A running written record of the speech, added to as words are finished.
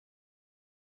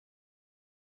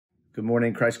Good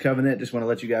morning, Christ Covenant. Just want to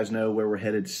let you guys know where we're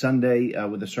headed Sunday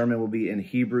with the sermon will be in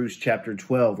Hebrews chapter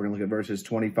 12. We're going to look at verses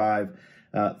 25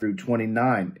 through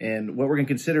 29. And what we're going to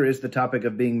consider is the topic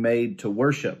of being made to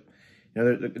worship. You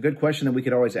know, the good question that we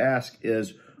could always ask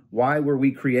is, why were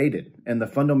we created? And the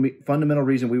fundamental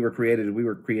reason we were created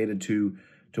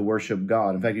to worship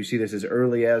God. In fact, you see this as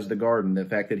early as the garden, the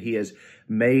fact that he has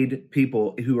made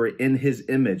people who are in his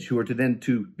image, who are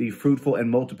to be fruitful and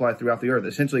multiply throughout the earth.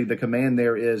 Essentially, the command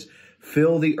there is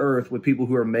fill the earth with people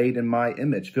who are made in my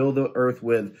image. Fill the earth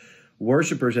with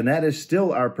worshipers, and that is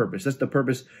still our purpose. That's the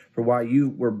purpose for why you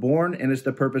were born, and it's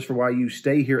the purpose for why you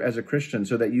stay here as a Christian,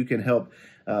 so that you can help,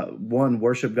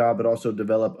 worship God, but also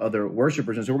develop other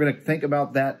worshipers. And so we're going to think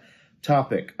about that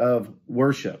topic of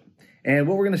worship. And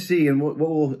what we're going to see, and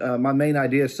my main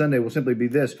idea Sunday will simply be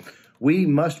this: we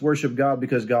must worship God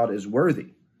because God is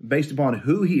worthy, based upon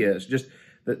who he is, just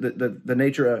the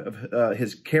nature of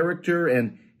his character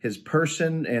and his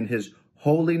person and his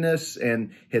holiness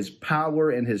and his power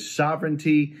and his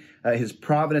sovereignty, his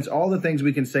providence, all the things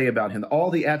we can say about him, all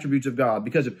the attributes of God.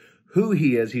 Because of who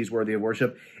he is, he's worthy of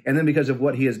worship. And then because of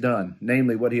what he has done,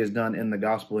 namely what he has done in the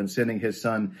gospel in sending his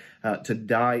son to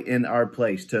die in our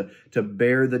place, to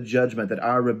bear the judgment that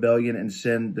our rebellion and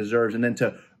sin deserves, and then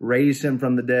to raise him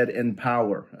from the dead in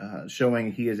power,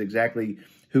 showing he is exactly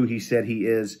who he said he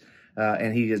is,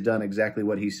 and he has done exactly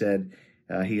what he said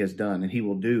he has done, and he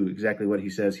will do exactly what he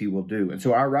says he will do. And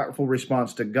so our rightful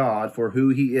response to God for who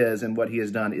he is and what he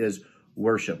has done is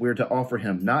worship. We're to offer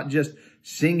him not just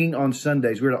singing on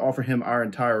Sundays. We're to offer him our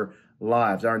entire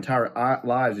lives. Our entire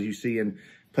lives, as you see in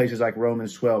places like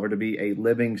Romans 12, are to be a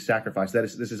living sacrifice.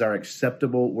 This is our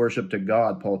acceptable worship to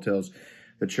God, Paul tells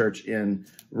the church in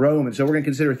Rome. And so we're going to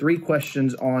consider three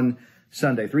questions on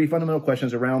Sunday, three fundamental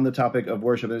questions around the topic of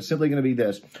worship. And it's simply going to be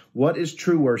this: what is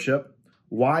true worship?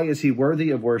 Why is he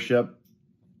worthy of worship?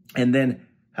 And then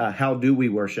how do we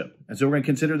worship? And so we're going to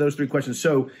consider those three questions.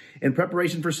 So in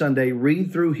preparation for Sunday,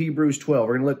 read through Hebrews 12.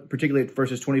 We're going to look particularly at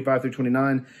verses 25 through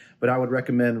 29, but I would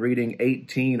recommend reading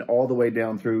 18 all the way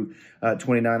down through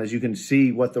 29, as you can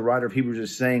see what the writer of Hebrews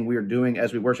is saying we are doing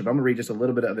as we worship. I'm going to read just a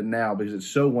little bit of it now because it's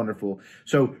so wonderful.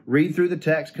 So read through the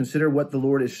text, consider what the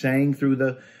Lord is saying through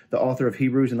the author of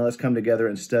Hebrews, and let's come together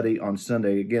and study on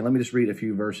Sunday. Again, let me just read a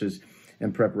few verses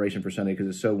in preparation for Sunday because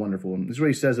it's so wonderful. And this is what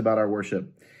he says about our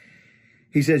worship.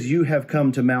 He says, "You have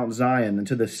come to Mount Zion and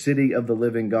to the city of the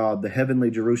living God, the heavenly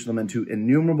Jerusalem, and to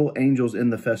innumerable angels in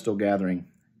the festal gathering,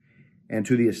 and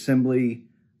to the assembly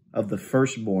of the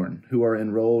firstborn who are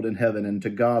enrolled in heaven, and to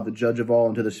God, the judge of all,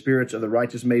 and to the spirits of the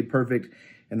righteous made perfect."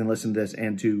 And then listen to this: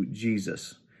 "And to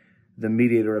Jesus, the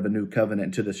mediator of a new covenant,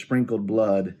 and to the sprinkled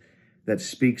blood that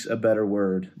speaks a better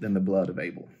word than the blood of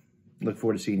Abel." Look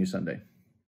forward to seeing you Sunday.